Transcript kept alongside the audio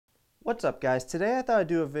What's up guys? Today I thought I'd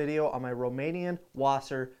do a video on my Romanian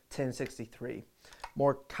WASR 1063,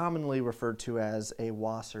 more commonly referred to as a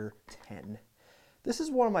WASR 10. This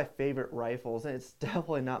is one of my favorite rifles, and it's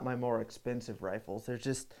definitely not my more expensive rifles.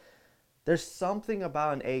 There's something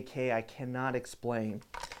about an AK I cannot explain.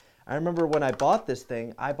 I remember when I bought this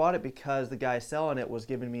thing, I bought it because the guy selling it was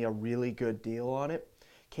giving me a really good deal on it.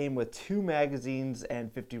 Came with 2 magazines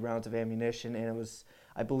and 50 rounds of ammunition, and it was,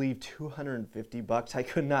 I believe, 250 bucks. I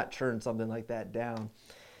could not turn something like that down.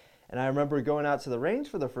 And I remember going out to the range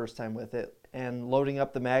for the first time with it and loading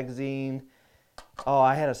up the magazine. Oh,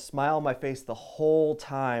 I had a smile on my face the whole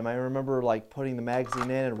time. I remember like putting the magazine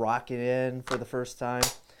in and rocking it in for the first time.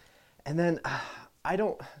 And then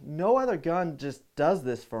no other gun just does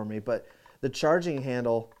this for me, but the charging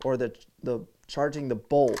handle or the charging the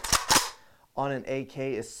bolt on an AK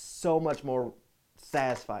is so much more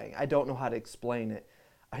satisfying. I don't know how to explain it.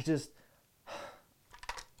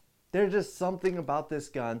 There's just something about this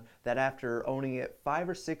gun that after owning it 5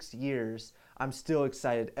 or 6 years, I'm still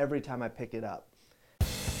excited every time I pick it up.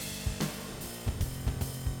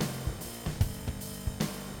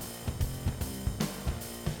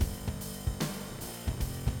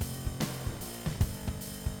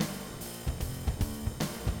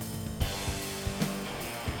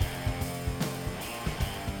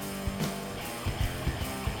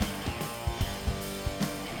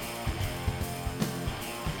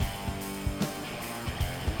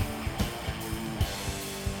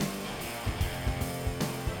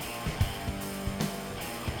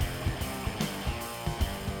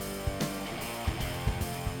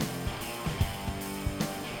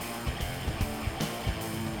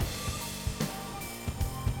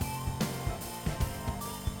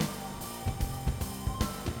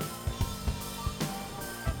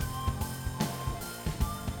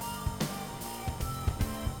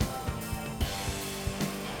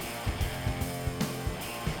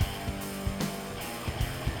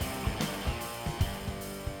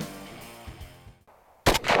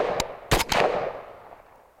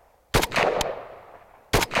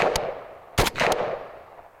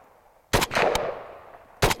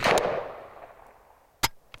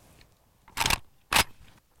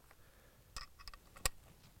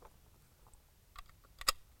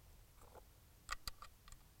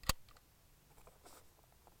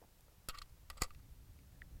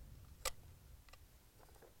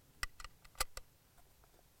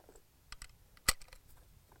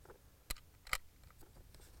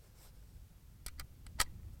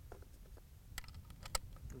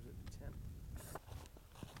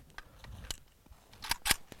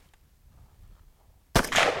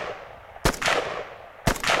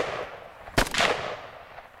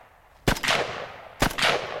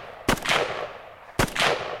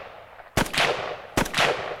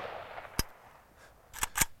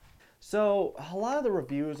 So a lot of the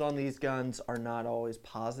reviews on these guns are not always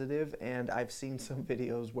positive, and I've seen some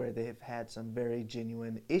videos where they have had some very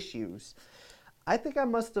genuine issues. I think I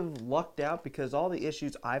must have lucked out because all the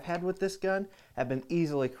issues I've had with this gun have been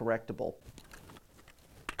easily correctable.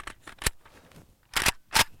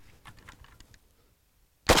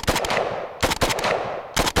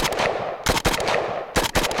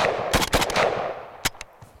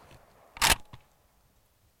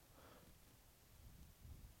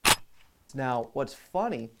 Now, what's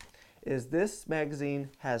funny is this magazine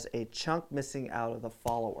has a chunk missing out of the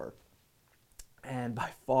follower. And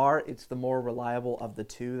by far, it's the more reliable of the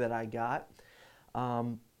two that I got.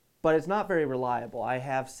 But it's not very reliable. I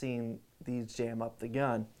have seen these jam up the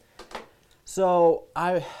gun. So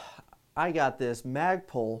I got this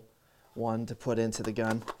Magpul one to put into the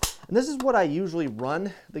gun. And this is what I usually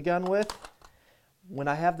run the gun with. When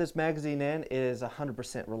I have this magazine in, it is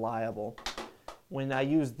 100% reliable. When I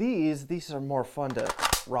use these are more fun to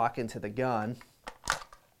rock into the gun.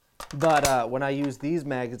 But when I use these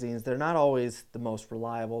magazines, they're not always the most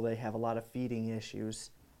reliable. They have a lot of feeding issues.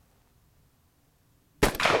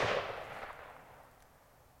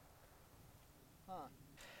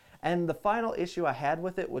 And the final issue I had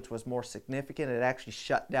with it, which was more significant, it actually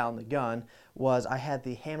shut down the gun, was I had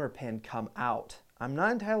the hammer pin come out. I'm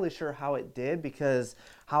not entirely sure how it did, because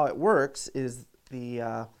how it works is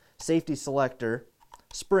the safety selector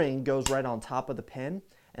spring goes right on top of the pin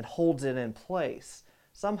and holds it in place.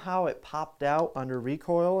 Somehow it popped out under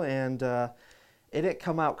recoil, and it didn't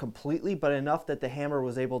come out completely, but enough that the hammer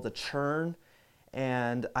was able to churn,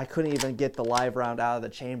 and I couldn't even get the live round out of the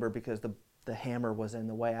chamber because the hammer was in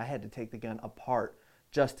the way. I had to take the gun apart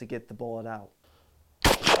just to get the bullet out.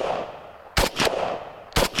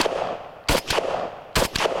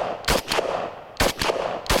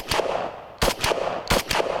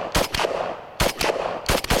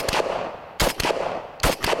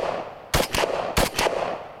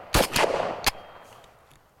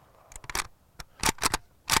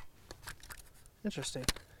 Interesting.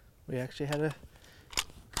 We actually had a...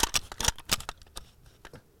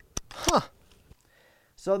 Huh.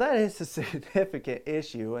 So that is a significant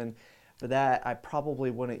issue, and for that, I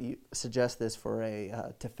probably wouldn't suggest this for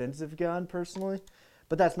a defensive gun personally,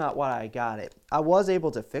 but that's not why I got it. I was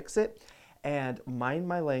able to fix it, and mind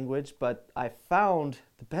my language, but I found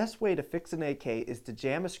the best way to fix an AK is to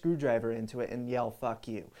jam a screwdriver into it and yell, "Fuck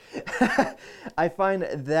you." I find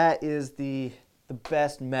that is the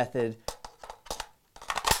best method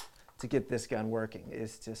to get this gun working,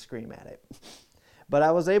 is to scream at it. But I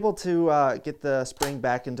was able to get the spring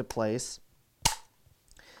back into place.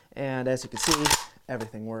 And as you can see,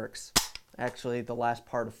 everything works. Actually, the last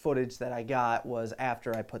part of footage that I got was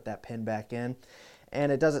after I put that pin back in.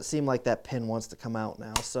 And it doesn't seem like that pin wants to come out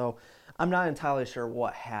now. So I'm not entirely sure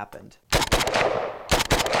what happened.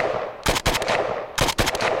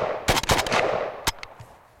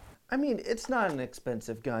 I mean, it's not an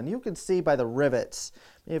expensive gun. You can see by the rivets.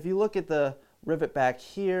 If you look at the rivet back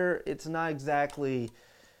here, it's not exactly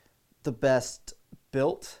the best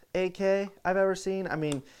built AK I've ever seen. I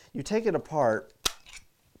mean, you take it apart,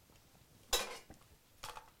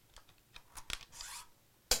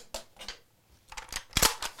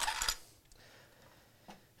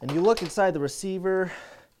 and you look inside the receiver,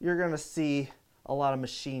 you're gonna see a lot of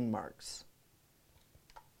machine marks.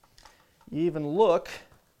 You even look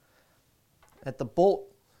at the bolt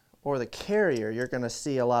or the carrier, you're gonna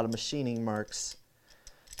see a lot of machining marks.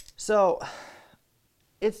 So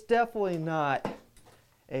it's definitely not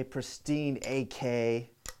a pristine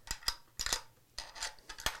AK.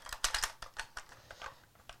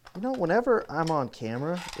 You know, whenever I'm on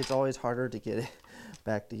camera, it's always harder to get it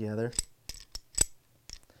back together.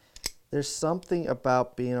 There's something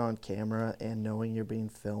about being on camera and knowing you're being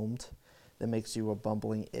filmed that makes you a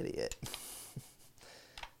bumbling idiot.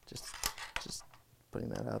 just putting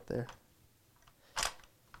that out there.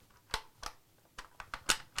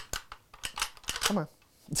 Come on.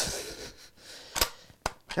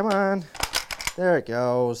 Come on. There it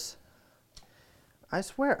goes. I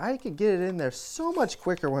swear I could get it in there so much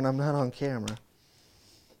quicker when I'm not on camera.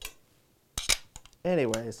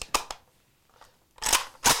 Anyways.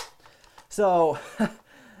 So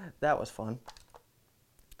that was fun.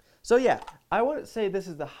 So yeah, I wouldn't say this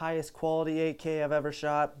is the highest quality AK I've ever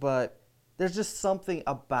shot, but there's just something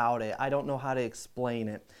about it. I don't know how to explain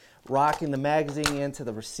it. Rocking the magazine into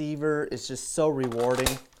the receiver is just so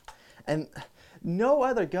rewarding. And no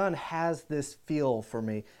other gun has this feel for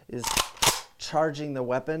me, is charging the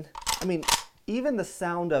weapon. I mean, even the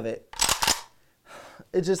sound of it,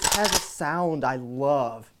 it just has a sound I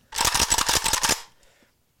love.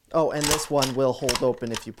 Oh, and this one will hold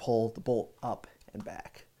open if you pull the bolt up and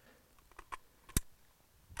back.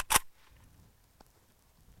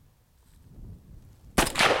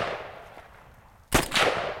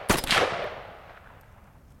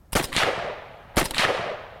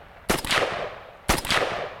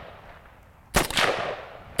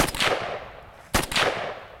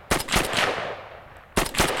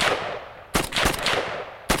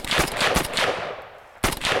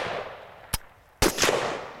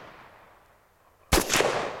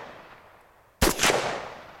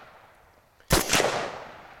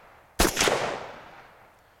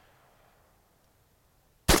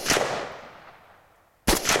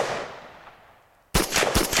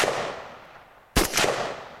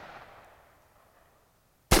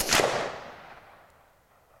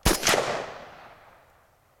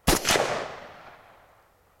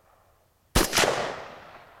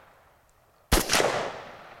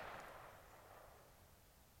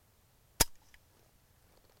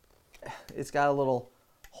 It's got a little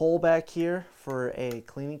hole back here for a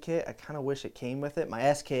cleaning kit. I kind of wish it came with it. My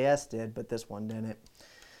SKS did, but this one didn't.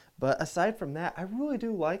 But aside from that, I really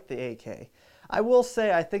do like the AK. I will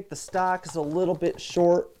say I think the stock is a little bit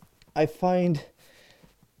short. I find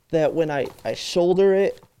that when I shoulder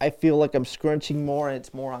it, I feel like I'm scrunching more and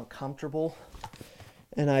it's more uncomfortable.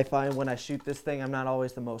 And I find when I shoot this thing, I'm not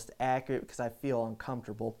always the most accurate because I feel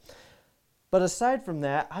uncomfortable. But aside from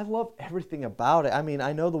that, I love everything about it. I mean,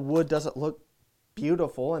 I know the wood doesn't look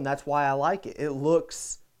beautiful, and that's why I like it. It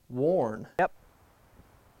looks worn. Yep.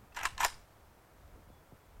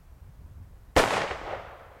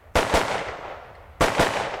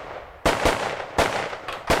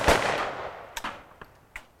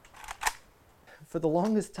 For the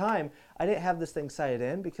longest time, I didn't have this thing sighted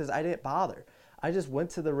in because I didn't bother. I just went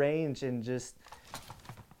to the range and just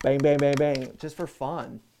bang, bang, bang, bang, just for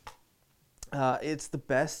fun. It's the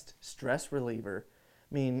best stress reliever.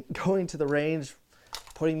 I mean, going to the range,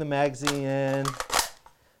 putting the magazine in,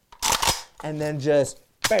 and then just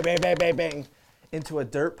bang, bang, bang, bang, bang into a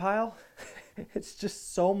dirt pile. It's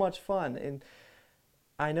just so much fun. And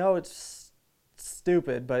I know it's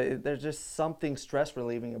stupid, but there's just something stress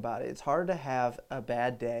relieving about it. It's hard to have a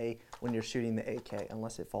bad day when you're shooting the AK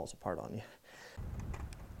unless it falls apart on you.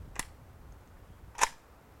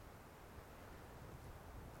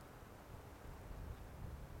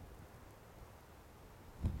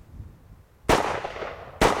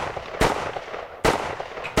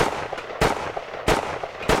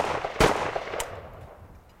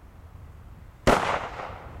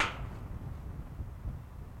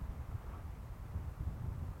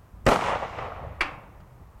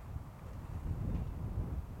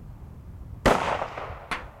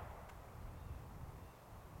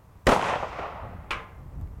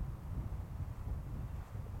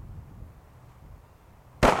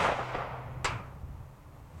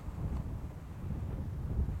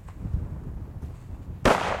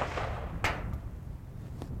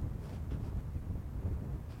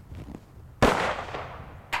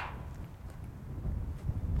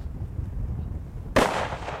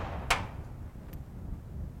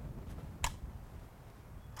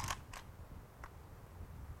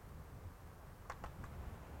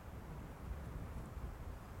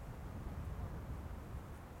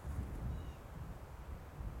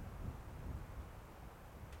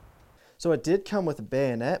 So it did come with a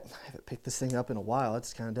bayonet. I haven't picked this thing up in a while.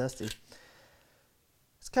 It's kind of dusty.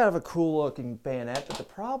 It's kind of a cool looking bayonet, but the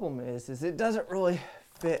problem is it doesn't really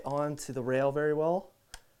fit onto the rail very well.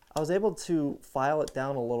 I was able to file it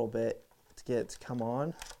down a little bit to get it to come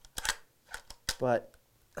on, but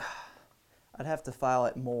I'd have to file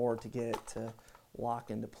it more to get it to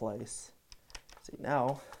lock into place. See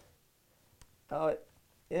now, oh,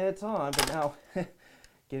 it's on, but now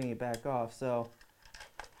getting it back off. So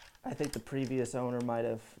I think the previous owner might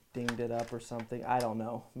have dinged it up or something. I don't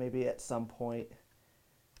know. Maybe at some point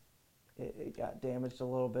it got damaged a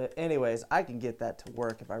little bit. Anyways, I can get that to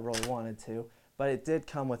work if I really wanted to, but it did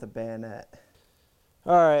come with a bayonet.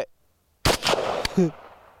 All right.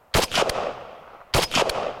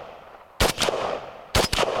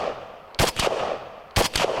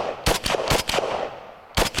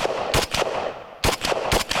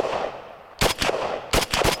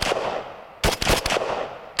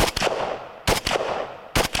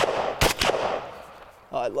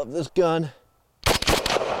 Oh, I love this gun.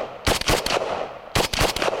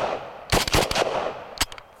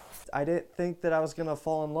 I didn't think that I was gonna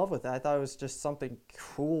fall in love with it. I thought it was just something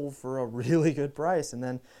cool for a really good price. And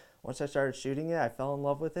then once I started shooting it, I fell in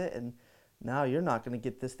love with it. And now you're not gonna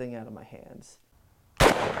get this thing out of my hands.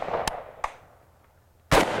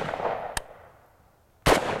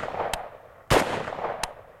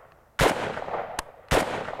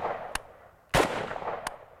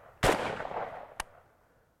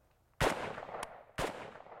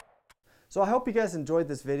 So I hope you guys enjoyed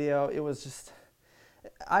this video. It was just,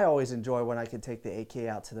 I always enjoy when I can take the AK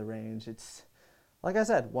out to the range. It's, like I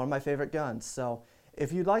said, one of my favorite guns. So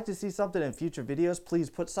if you'd like to see something in future videos, please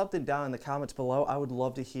put something down in the comments below. I would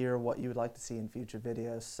love to hear what you would like to see in future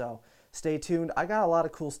videos. So stay tuned. I got a lot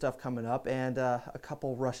of cool stuff coming up, and a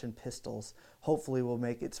couple Russian pistols hopefully will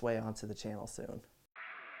make its way onto the channel soon.